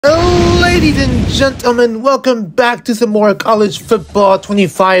Ladies and gentlemen, welcome back to some more College Football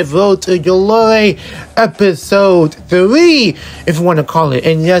 25 Road to Glory episode 3, if you want to call it.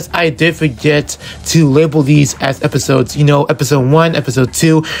 And yes, I did forget to label these as episodes, episode 1, episode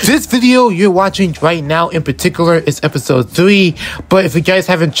 2. This video you're watching right now in particular is episode 3, but if you guys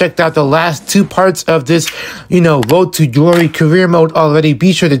haven't checked out the last 2 parts of this, Road to Glory career mode already,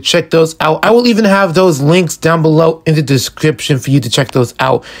 be sure to check those out. I will even have those links down below in the description for you to check those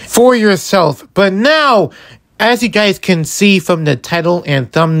out for yourself. But now, as you guys can see from the title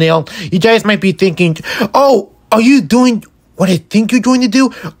and thumbnail, you guys might be thinking, oh, are you doing what I think you're going to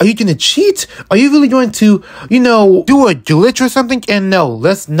do? Are you going to cheat? Are you really going to, do a glitch or something? And no,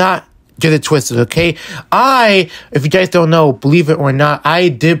 let's not get it twisted, okay? If you guys don't know, believe it or not, I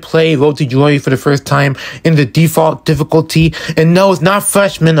did play Road to Glory for the first time in the default difficulty. And no, it's not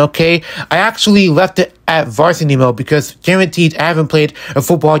freshman, okay? I actually left it at varsity mode because guaranteed I haven't played a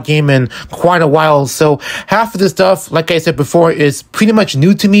football game in quite a while. So half of the stuff, like I said before, is pretty much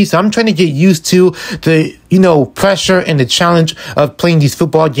new to me. So I'm trying to get used to the, pressure and the challenge of playing these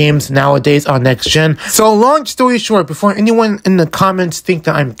football games nowadays on next gen. So long story short, before anyone in the comments think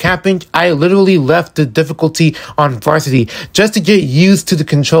that I'm capping, I literally left the difficulty on varsity just to get used to the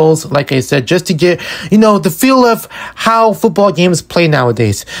controls. Like I said, just to get, the feel of how football games play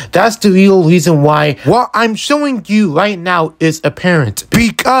nowadays. That's the real reason why what I'm showing you right now is apparent,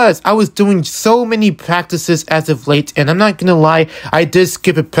 because I was doing so many practices as of late, and I'm not gonna lie, I did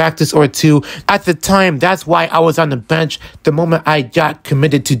skip a practice or two at the time. That's why I was on the bench the moment I got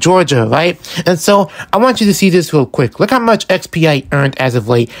committed to Georgia, right? And so I want you to see this real quick. Look how much XP I earned as of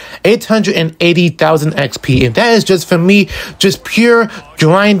late. 880,000 XP, and that is just for me, just pure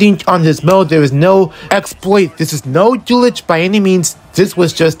grinding on this mode. There is no exploit. This is no glitch by any means. This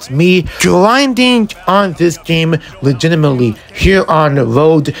was just me grinding on this game legitimately here on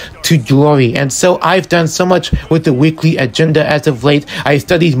Road to Glory. And so I've done so much with the weekly agenda as of late. I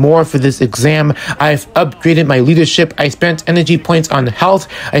studied more for this exam. I've upgraded my leadership. I spent energy points on health.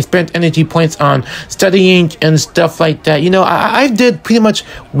 I spent energy points on studying and stuff like that. I did pretty much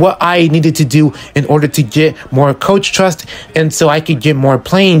what I needed to do in order to get more coach trust, and so I could get more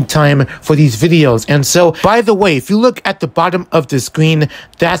playing time for these videos. And so, by the way, if you look at the bottom of the screen,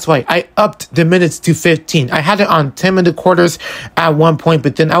 that's why I upped the minutes to 15. I had it on 10-minute quarters at one point,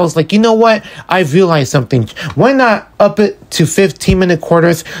 but then I was like, you know what? I realized something. Why not up it to 15-minute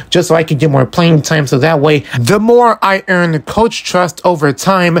quarters just so I could get more playing time? So that way, the more I earn coach trust over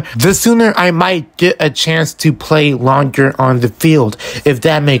time, the sooner I might get a chance to play longer on the field, if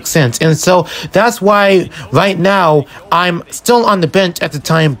that makes sense. And so that's why right now I'm still on the bench at the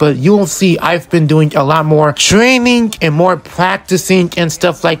time, but you'll see I've been doing a lot more training and more practicing and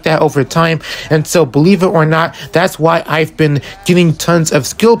stuff like that over time. And so believe it or not, that's why I've been getting tons of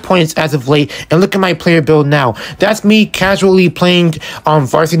skill points as of late. And look at my player build now. That's me casually playing on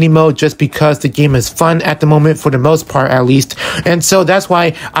varsity mode just because the game is fun at the moment, for the most part at least. And so that's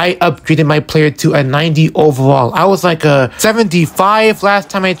why I upgraded my player to a 90 overall. I was like a 75 last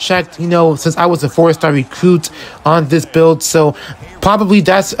time I checked, since I was a 4-star recruit on this build. So probably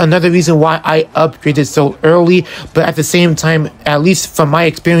that's another reason why I upgraded so early. But at the same time, at least from my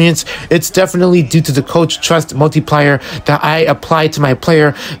experience, it's definitely due to the coach trust multiplier that I applied to my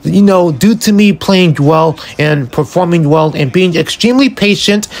player, due to me playing well and performing well and being extremely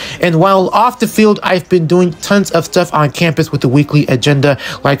patient. And while off the field, I've been doing tons of stuff on campus with the weekly agenda,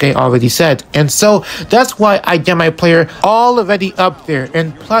 like I already said. And so that's why I get my player already up there.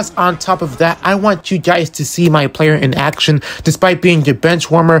 And plus, on top of that, I want you guys to see my player in action, despite being the bench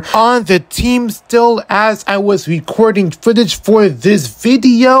warmer on the team still as I was recording footage for this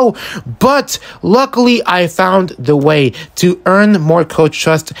video. But luckily I found the way to earn more coach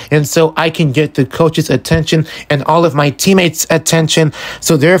trust, and so I can get the coach's attention and all of my teammates' attention,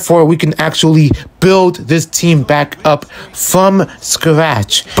 so therefore we can actually build this team back up from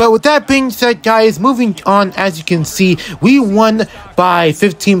scratch. But with that being said, guys, moving on, as you can see, we won by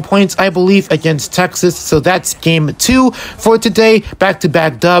 15 points, I believe, against Texas. So that's game 2 for today.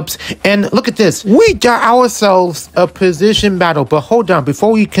 Back-to-back dubs. And look at this. We got ourselves a position battle. But hold on.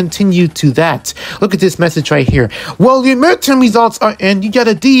 Before we continue to that, look at this message right here. Well, your midterm results are in. You got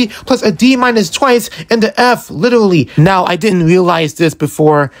a D plus a D minus twice and the F, literally. Now, I didn't realize this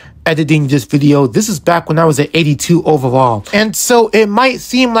before editing this video. This is back when I was at 82 overall. And so it might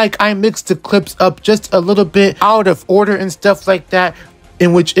seem like I mixed the clips up just a little bit out of order and stuff like that.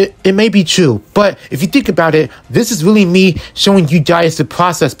 in which it may be true. But if you think about it, this is really me showing you guys the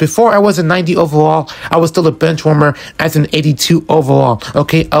process. Before I was a 90 overall, I was still a bench warmer as an 82 overall.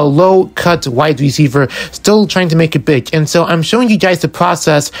 Okay, a low cut wide receiver, still trying to make it big. And so I'm showing you guys the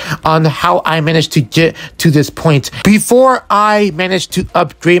process on how I managed to get to this point before I managed to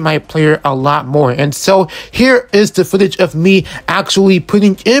upgrade my player a lot more. And so here is the footage of me actually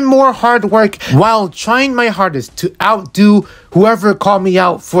putting in more hard work while trying my hardest to outdo whoever called me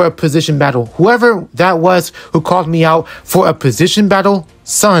out for a position battle. Whoever that was who called me out for a position battle,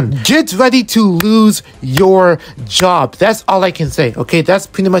 son, get ready to lose your job. That's all I can say, okay? That's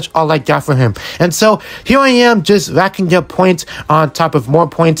pretty much all I got for him. And so here I am, just racking up points on top of more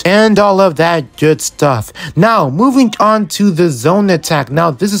points and all of that good stuff. Now, moving on to the zone attack.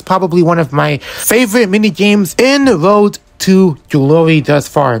 Now, this is probably one of my favorite mini games in Road to Glory thus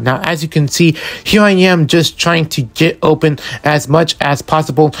far. Now, as you can see, here I am just trying to get open as much as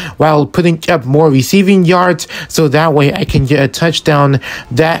possible while putting up more receiving yards so that way I can get a touchdown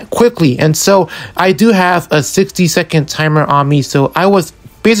that quickly. And so I do have a 60-second timer on me, so I was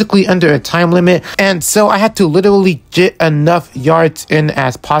basically under a time limit, and so I had to literally get enough yards in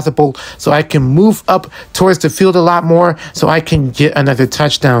as possible so I can move up towards the field a lot more so I can get another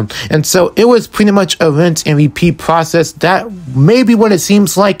touchdown. And so it was pretty much a rinse and repeat process. That may be what it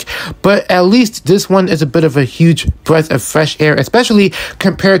seems like, but at least this one is a bit of a huge breath of fresh air, especially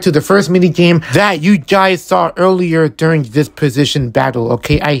compared to the first mini game that you guys saw earlier during this position battle.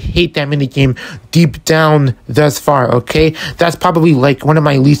 Okay, I hate that mini game deep down thus far. Okay, that's probably like one of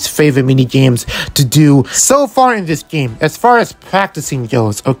my least favorite mini games to do so far in this game as far as practicing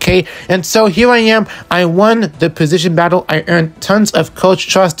goes. Okay, and so here I am. I won the position battle. I earned tons of coach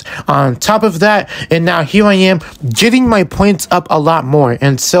trust on top of that, and now here I am getting my points up a lot more.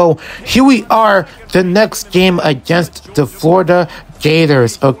 And so here we are, the next game against the Florida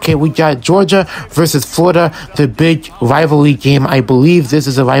Gators. Okay, we got Georgia versus Florida, the big rivalry game. I believe this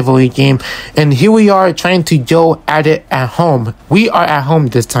is a rivalry game, and here we are trying to go at it at home. We are at home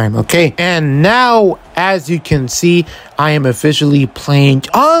this time, okay? And now, as you can see, I am officially playing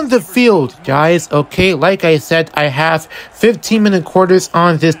on the field, guys. Okay, like I said, I have 15-minute quarters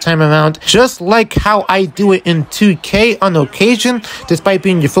on this time around, just like how I do it in 2K on occasion, despite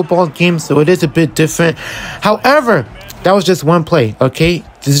being a football game, so it is a bit different. However, that was just one play, okay?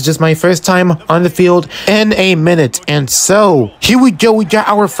 This is just my first time on the field in a minute. And so, here we go. We got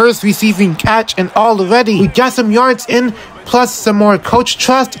our first receiving catch, and already we got some yards in, plus some more coach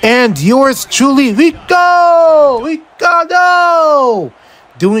trust, and yours truly, Ricardo!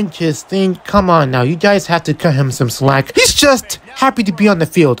 Doing his thing. Come on now, you guys have to cut him some slack. He's just happy to be on the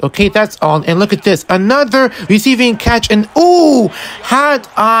field, okay? That's all. And look at this, another receiving catch, and ooh, had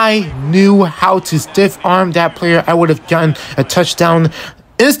I knew how to stiff arm that player, I would have gotten a touchdown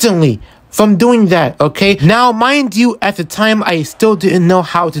instantly from doing that, okay? Now, mind you, at the time, I still didn't know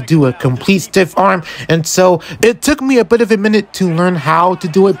how to do a complete stiff arm, and so it took me a bit of a minute to learn how to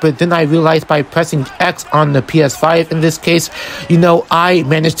do it, but then I realized by pressing X on the PS5, in this case, you know, I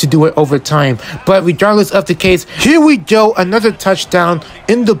managed to do it over time. But regardless of the case, here we go, another touchdown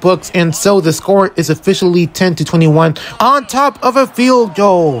in the books, and so the score is officially 10-21 on top of a field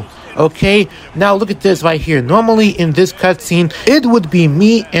goal. Okay, now look at this right here. Normally in this cutscene, it would be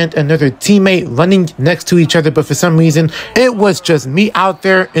me and another teammate running next to each other, but for some reason, it was just me out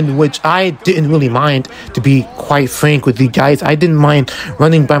there, in which I didn't really mind, to be quite frank with you guys. I didn't mind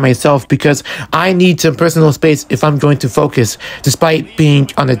running by myself because I need some personal space if I'm going to focus, despite being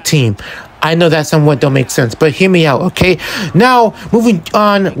on a team. I know that somewhat don't make sense, but hear me out, okay? Now, moving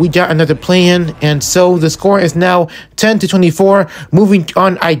on, we got another play-in, and so the score is now 10-24. Moving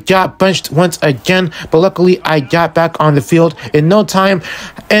on, I got benched once again, but luckily I got back on the field in no time.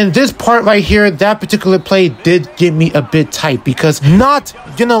 And this part right here, that particular play did get me a bit tight, because not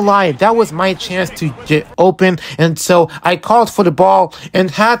gonna lie, that was my chance to get open, and so I called for the ball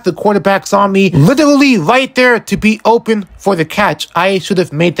and had the quarterbacks on me literally right there to be open for the catch. I should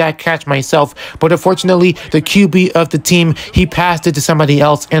have made that catch myself, but unfortunately the QB of the team, he passed it to somebody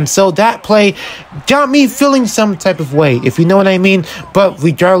else, and so that play got me feeling some type of way, if you know what I mean. But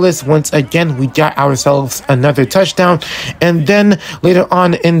regardless, once again, we got ourselves another touchdown, and then later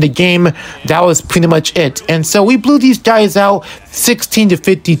on in the game, that was pretty much it. And so we blew these guys out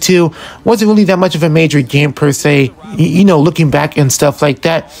 16-52. Wasn't really that much of a major game per se, you know, looking back and stuff like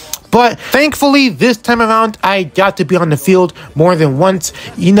that. But thankfully, this time around, I got to be on the field more than once,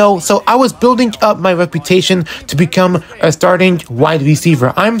 you know, so I was building up my reputation to become a starting wide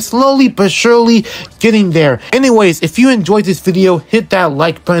receiver. I'm slowly but surely getting there. Anyways, if you enjoyed this video, hit that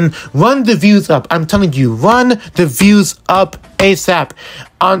like button, run the views up. I'm telling you, run the views up ASAP.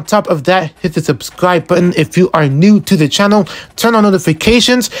 On top of that, hit the subscribe button if you are new to the channel. Turn on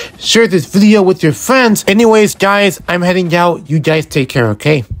notifications. Share this video with your friends. Anyways, guys, I'm heading out. You guys take care,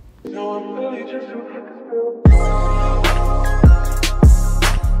 okay?